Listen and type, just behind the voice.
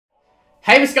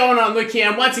Hey, what's going on? Luke here,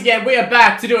 and once again, we are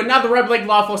back to do another Rugby League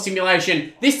Live 4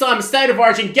 simulation. This time, State of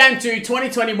Origin Game 2,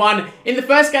 2021. In the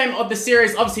first game of the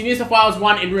series, obviously New South Wales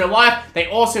won in real life. They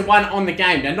also won on the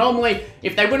game. Now, normally,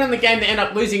 if they win on the game, they end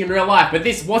up losing in real life, but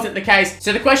this wasn't the case.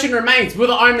 So the question remains, will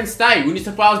the Omens stay? Will New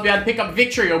South Wales be able to pick up a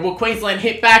victory, or will Queensland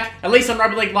hit back, at least on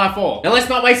Rugby League Live 4? Now, let's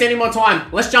not waste any more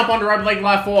time. Let's jump onto Rugby League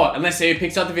Live 4, and let's see who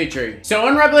picks up the victory. So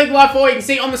on Rugby League Live 4, you can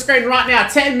see on the screen right now,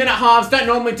 10-minute halves. Don't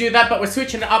normally do that, but we're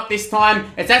switching it up this time.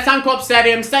 It's at Suncorp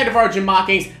Stadium, State of Origin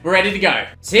markings, we're ready to go.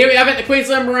 So here we have it, the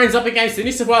Queensland Maroons up against the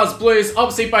New South Wales Blues,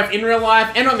 obviously both in real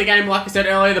life and on the game. Like I said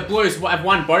earlier, the Blues have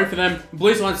won both of them. The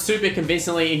Blues won super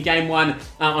convincingly in game 1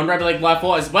 on Rugby League Live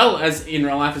 4 as well as in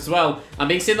real life as well. But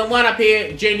you can see the lineup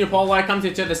here, Junior Polo comes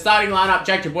into the starting lineup,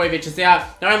 Jake Trbojevic is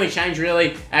out. The only change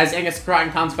really as Angus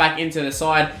Crichton comes back into the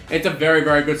side. It's a very,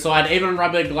 very good side. Even on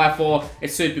Rugby League Live 4,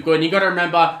 it's super good. And you got to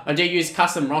remember, I do use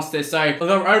custom rosters, so the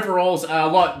overalls are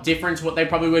a lot different to what they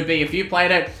probably would be if you played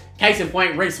it. Case in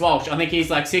point, Reece Walsh. I think he's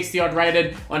like 60 odd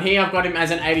rated. On here, I've got him as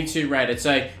an 82 rated.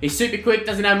 So he's super quick,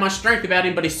 doesn't have much strength about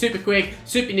him, but he's super quick,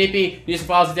 super nippy. New South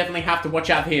Wales definitely have to watch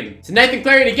out for him. So Nathan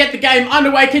Cleary to get the game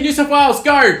underway. Can New South Wales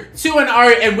go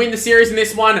 2-0 and win the series in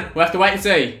this one? We'll have to wait and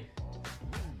see.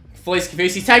 Felice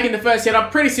Kafusi taking the first hit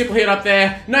up. Pretty simple hit up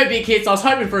there. No big hits. I was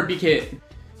hoping for a big hit.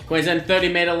 Queensland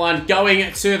 30-metre line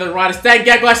going to the right. Stan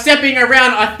Gagai stepping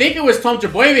around. I think it was Tom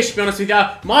Trbojevic, to be honest with you.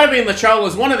 Might have been Latrell,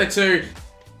 as one of the two.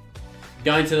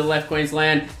 Going to the left,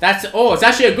 Queensland. It's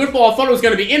actually a good ball. I thought it was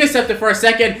going to be intercepted for a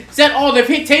second. They've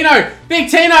hit Tino. Big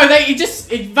Tino. He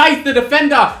just evades the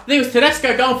defender. I think it was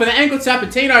Tedesco going for the ankle tap,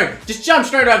 and Tino just jumped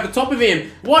straight over the top of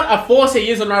him. What a force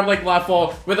he is on Rugby League Live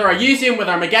 4. Whether I use him,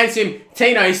 whether I'm against him,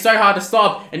 Tino is so hard to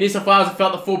stop, and New South Wales have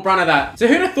felt the full brunt of that. So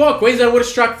who'd have thought Queensland would have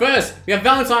struck first? We have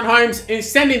Valentine Holmes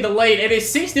extending the lead. It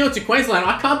is 6-0 to Queensland.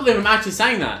 I can't believe I'm actually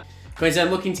saying that.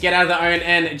 Queensland looking to get out of their own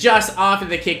end just after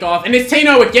the kickoff. And it's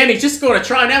Tino again. He's just scored a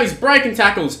try. Now he's breaking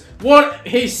tackles.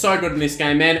 He's so good in this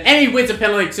game, man. And he wins a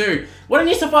penalty too. What are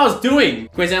New South Wales doing?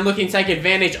 Queensland looking to take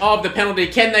advantage of the penalty.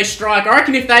 Can they strike? I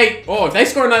reckon if they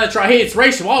score another try here, it's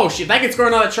Reece Walsh. If they can score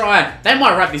another try, they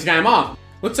might wrap this game up.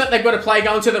 Looks like they've got a play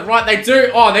going to the right. They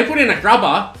do. Oh, they put in a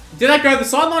grubber. Did that go to the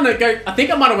sideline or go? I think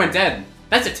it might have went dead.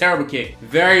 That's a terrible kick.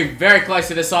 Very, very close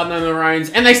to the sideline of the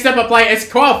Maroons. And they step up play. It's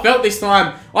Kyle Felt this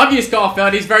time. I've used Kyle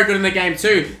Felt. He's very good in the game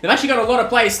too. They've actually got a lot of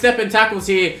players stepping tackles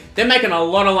here. They're making a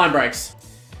lot of line breaks.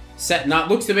 Setting up.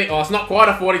 Looks to be... it's not quite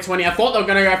a 40-20. I thought they were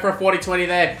going to go for a 40-20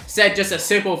 there. Said just a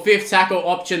simple fifth tackle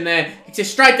option there. It's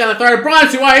just straight down the throat. Brian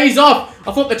Suwai, he's off.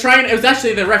 I thought the trainer... It was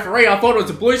actually the referee. I thought it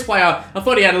was a Blues player. I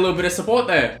thought he had a little bit of support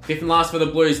there. Fifth and last for the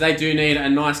Blues. They do need a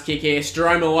nice kick here.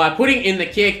 Jerome Malai putting in the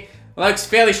kick. Looks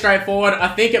fairly straightforward. I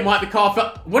think it might be Kyle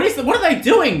Felt. What are they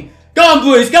doing? Go on,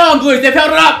 Blues! Go on, Blues! They've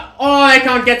held it up! Oh, they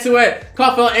can't get to it.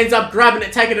 Kyle Felt ends up grabbing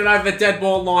it, taking it over the dead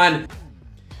ball line.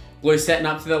 Blues setting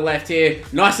up to the left here.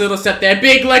 Nice little step there.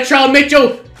 Big Latrell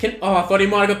Mitchell! I thought he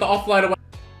might have got the offload away.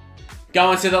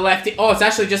 Going to the left. It's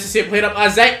actually just a simple hit up.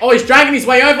 Isaiah. He's dragging his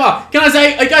way over. Can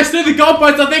Isaiah? He goes through the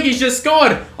goalpost. I think he's just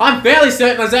scored. I'm fairly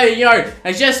certain Isaiah Yeo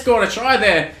has just scored a try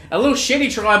there. A little shitty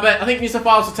try, but I think New South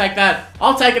Wales will take that.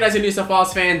 I'll take it as a New South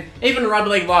Wales fan. Even in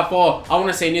Rugby League Live 4, I want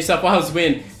to see New South Wales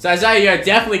win. So Isaiah Yeo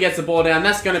definitely gets the ball down.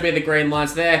 That's going to be the green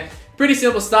lights there. Pretty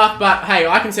simple stuff, but hey,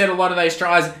 I concede a lot of those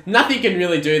tries. Nothing you can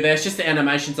really do there. It's just the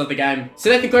animations of the game. So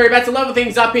Nathan Cleary about to level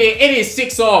things up here. It is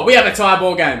 6-all. We have a tie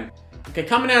ball game. Okay,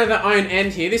 coming out of their own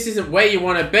end here. This isn't where you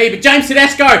want to be, but James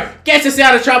Tedesco gets us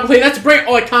out of trouble here. That's brilliant.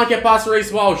 He can't get past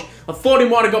Reece Walsh. I thought he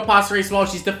might have got past Reece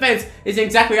Walsh. His defense is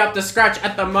exactly up to scratch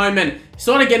at the moment.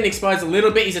 Sort of getting exposed a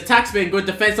little bit. His attack's been good.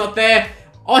 Defense not there.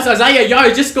 It's Isaiah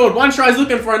Yeo just scored one try. He's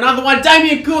looking for another one.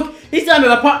 Damien Cook, he's under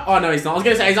the post. Oh, no, he's not. I was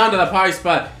going to say he's under the post,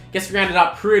 but gets rounded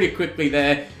up pretty quickly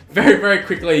there. Very, very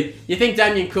quickly. You think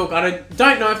Damien Cook, I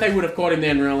don't know if they would have caught him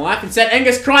there in real life. Instead,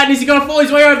 Angus Crichton, is he going to fall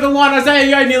his way over the line? Isaiah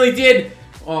Yeo nearly did.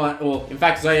 In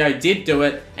fact, Isaiah did do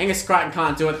it. Angus Crichton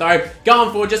can't do it though.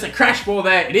 Going for just a crash ball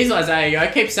there. It is Isaiah Yeo. I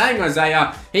keep saying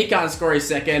Isaiah. He can't score his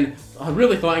second. I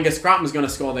really thought Angus Crichton was going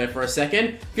to score there for a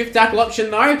second. Fifth tackle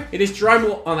option though. It is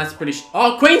Jerome. That's pretty...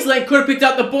 Queensland could have picked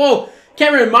up the ball.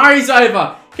 Cameron Murray's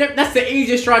over. That's the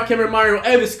easiest try Cameron Murray will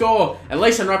ever score. At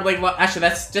least on Rugby League Live. Actually,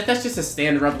 that's just a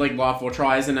standard Rugby League Live 4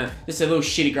 try, isn't it? Just a little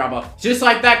shitty grubber. Just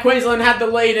like that, Queensland had the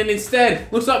lead, and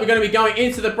instead, looks like we're going to be going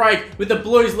into the break with the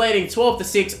Blues leading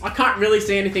 12-6. I can't really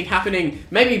see anything happening.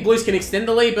 Maybe Blues can extend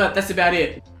the lead, but that's about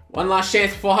it. One last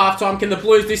chance before halftime. Can the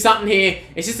Blues do something here?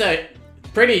 It's just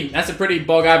that's a pretty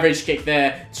bog average kick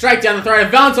there. Straight down the throat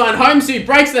of Valentine Holmes, who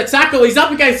breaks the tackle. He's up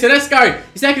against Tedesco.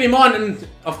 He's taking him on, and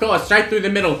of course, straight through the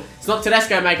middle. It's not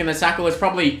Tedesco making the tackle. It's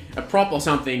probably a prop or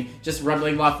something. Just Rugby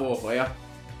League Live 4 for you.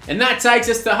 And that takes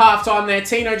us to halftime there.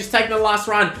 Tino just taking the last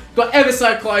run. Got ever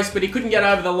so close, but he couldn't get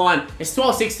over the line. It's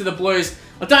 12-6 to the Blues.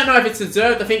 I don't know if it's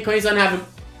deserved. I think Queensland have...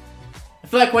 I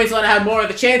feel like Queensland had more of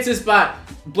the chances, but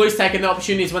Blues taking the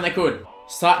opportunities when they could.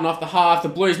 Starting off the half, the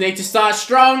Blues need to start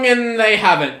strong, and they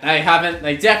haven't.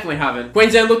 They definitely haven't.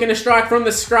 Queensland looking to strike from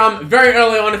the scrum very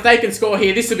early on. If they can score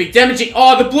here, this will be damaging.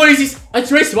 Oh, the Blues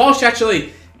it's Reece Walsh,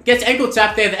 actually. Gets ankle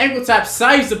tap there. The ankle tap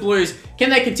saves the Blues. Can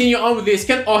they continue on with this?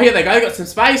 Oh, here they go. They got some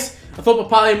space. I thought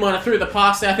Papali might have threw the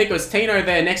pass there. I think it was Tino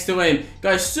there next to him.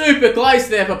 Goes super close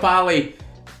there, Papali.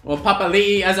 Or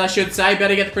Papali'i, as I should say.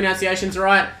 Better get the pronunciations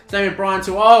right. Same with Brian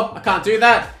Tuol. I can't do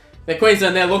that. The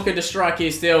Queensland, they're looking to strike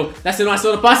here still. That's a nice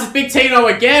little pass. It's Big Tino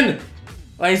again.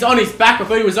 Like, he's on his back. I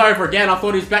thought he was over again. I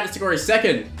thought he was back to score his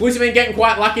second. Blues have been getting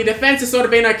quite lucky. Defense has sort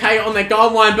of been okay on their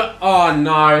goal line, but... Oh,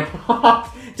 no.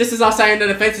 Just as I was saying, the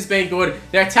defense has been good.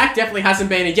 Their attack definitely hasn't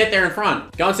been, and yet they're in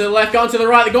front. Going to the left, going to the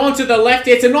right. They're going to the left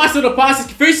here. It's a nice little pass.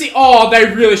 It's Kafusi. Oh,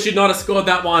 they really should not have scored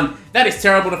that one. That is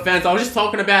terrible defense. I was just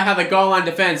talking about how the goal line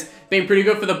defense been pretty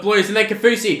good for the Blues, and then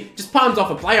Kafusi just palms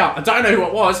off a player. I don't know who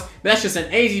it was, but that's just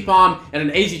an easy palm and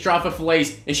an easy try for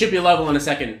Felice. It should be level in a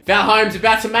second. Val Holmes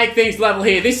about to make things level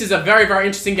here. This is a very, very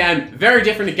interesting game. Very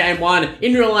different to game one,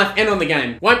 in real life and on the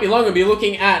game. Won't be long, we'll be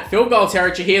looking at field goal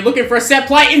territory here, looking for a set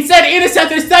play. Instead,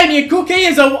 intercepted is Damien Cook. He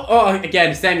is a... Oh,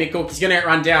 again, it's Damien Cook. He's going to get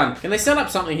run down. Can they set up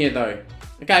something here, though?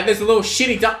 Okay, there's a little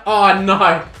shitty... Oh,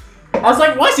 no. I was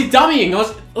like, why is he dummying? I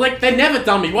was like, they never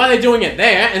dummy. Why are they doing it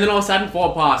there? And then all of a sudden,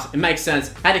 forward pass. It makes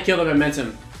sense. Had to kill the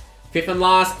momentum. Fifth and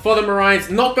last for the Maroons.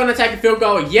 Not going to take a field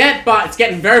goal yet, but it's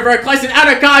getting very, very close. And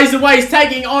Adokar is away. He's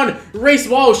taking on Reece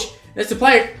Walsh. There's a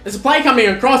play coming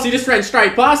across. He just ran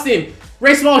straight past him.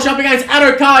 Reece Walsh up against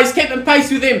Adokar. He's keeping pace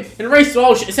with him. And Reece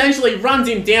Walsh essentially runs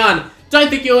him down. Don't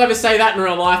think you'll ever say that in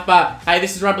real life, but hey,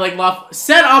 this is Rugby League life.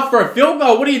 Set up for a field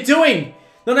goal. What are you doing?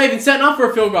 Not even setting up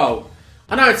for a field goal.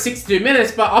 I know it's 62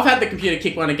 minutes, but I've had the computer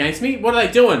kick one against me. What are they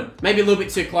doing? Maybe a little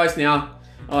bit too close now.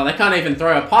 Oh, they can't even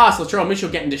throw a pass. Latrell Mitchell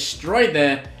getting destroyed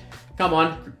there. Come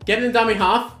on. Get in the dummy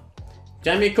half.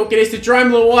 Jamie Cook it is to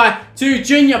Jerome Luai. To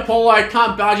Junior Paulo.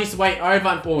 Can't barge his way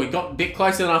over. Oh, he got a bit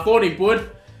closer than I thought he would.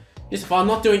 Just if I'm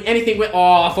not doing anything with...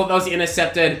 Oh, I thought that was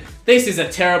intercepted. This is a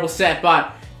terrible set,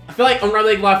 but... I feel like on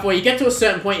Rugby League Live 4, you get to a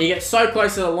certain point, you get so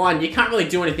close to the line, you can't really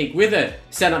do anything with it.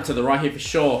 Set up to the right here for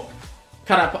sure.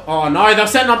 Cut up. Oh no, they're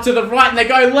setting up to the right and they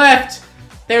go left.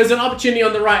 There was an opportunity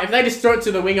on the right. If they just throw it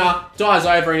to the winger, dives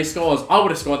over and he scores. I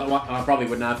would have scored that one. Oh, I probably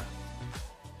wouldn't have.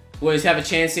 Blues have a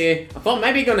chance here. I thought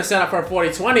maybe going to set up for a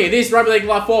 40-20. It is Rugby League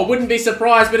Live 4. Wouldn't be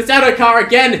surprised, but it's Adokar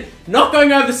again. Not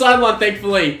going over the sideline,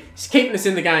 thankfully. Just keeping us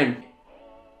in the game.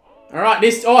 Alright,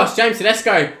 this... Oh, it's James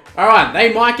Tedesco. Alright,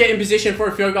 they might get in position for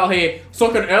a field goal here. I was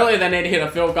talking earlier they need to hit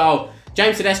a field goal.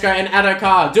 James Tedesco and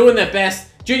Adokar doing their best.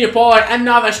 Junior Paulo,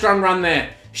 another strong run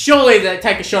there. Surely they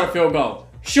take a shot at field goal.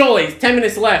 Surely, 10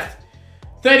 minutes left.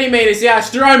 30 metres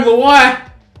out, Jerome Luai.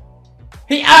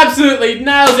 He absolutely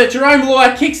nails it. Jerome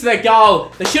Luai kicks their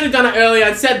goal. They should have done it earlier.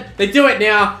 Instead, they do it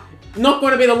now. Not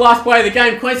going to be the last play of the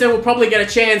game. Queensland will probably get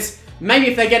a chance. Maybe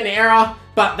if they get an error.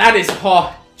 But that is,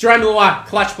 oh, Jerome Luai,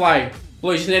 clutch play.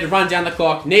 Blues just need to run down the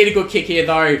clock. Need a good kick here,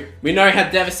 though. We know how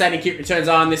devastating kick returns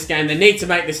are in this game. They need to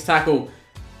make this tackle.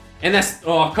 And that's...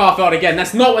 Oh, Caulfield again.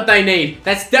 That's not what they need.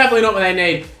 That's definitely not what they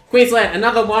need. Queensland,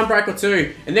 another line break or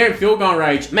two. And they're in field goal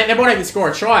range. Mate, they won't even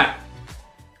score a try.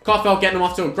 Caulfield getting them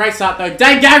off to a great start, though.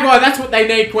 Dane Gagai, that's what they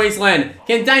need, Queensland.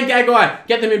 Can Dane Gagai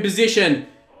get them in position?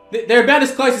 They're about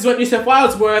as close as what New South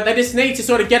Wales were. They just need to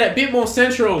sort of get it a bit more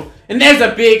central. And there's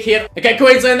a big hit. Okay,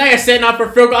 Queensland, they are setting up for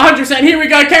a field goal. 100%. Here we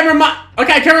go. Cameron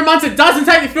Munster doesn't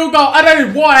take the field goal. I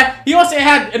don't know why. He also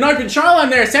had an open try line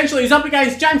there, essentially. He's up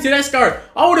against James Tedesco.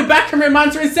 I would have backed Cameron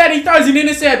Munster. Instead, he throws an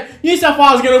intercept. New South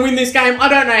Wales are going to win this game. I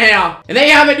don't know how. And there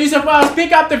you have it. New South Wales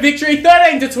pick up the victory,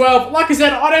 13-12. Like I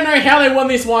said, I don't know how they won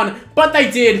this one, but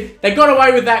they did. They got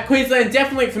away with that. Queensland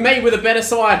definitely, for me, with a better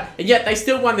side, and yet they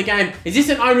still won the game. Is this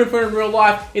an omen for in real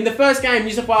life? In the first game,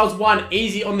 New South Wales won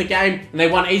easy on the game, and they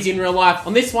won easy in real life.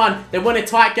 On this one, they won a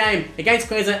tight game against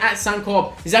Queensland at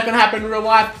Suncorp. Is that going to happen in real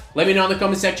life? Let me know in the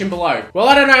comment section below. Well,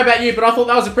 I don't know about you, but I thought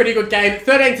that was a pretty good game.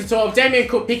 13-12. Damien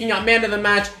Cook picking up man of the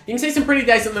match. You can see some pretty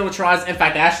decent little tries. In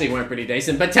fact, they actually weren't pretty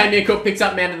decent, but Damien Cook picks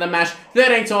up man of the match.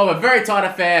 13-12, a very tight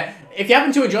affair. If you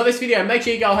happen to enjoy this video, make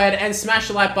sure you go ahead and smash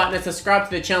the like button and subscribe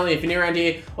to the channel if you're new around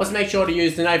here. Also make sure to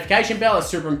use the notification bell. It's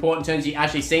super important in terms of you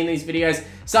actually seeing these videos.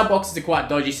 Sub boxes are quite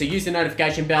dodgy, so use the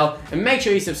notification bell and make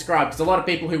sure you subscribe, because a lot of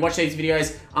people who watch these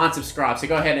videos aren't subscribed, so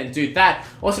go ahead and do that.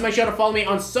 Also make sure to follow me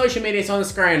on social media. It's on the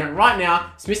screen right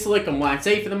now. It's Mr. Luke on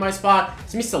YT for the most part.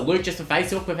 It's Mr. Luke just for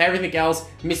Facebook. With everything else,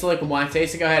 Mr. Luke on YT,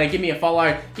 so go ahead and give me a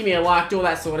follow, give me a like, do all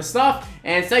that sort of stuff.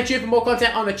 And stay tuned for more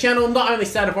content on the channel, not only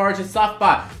State of Origin stuff,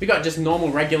 but we got just normal,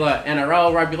 regular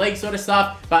NRL, Rugby League sort of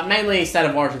stuff, but mainly State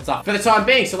of Origin stuff for the time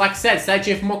being. So like I said, stay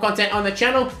tuned for more content on the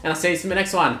channel, and I'll see you in the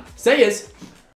next one. See yous!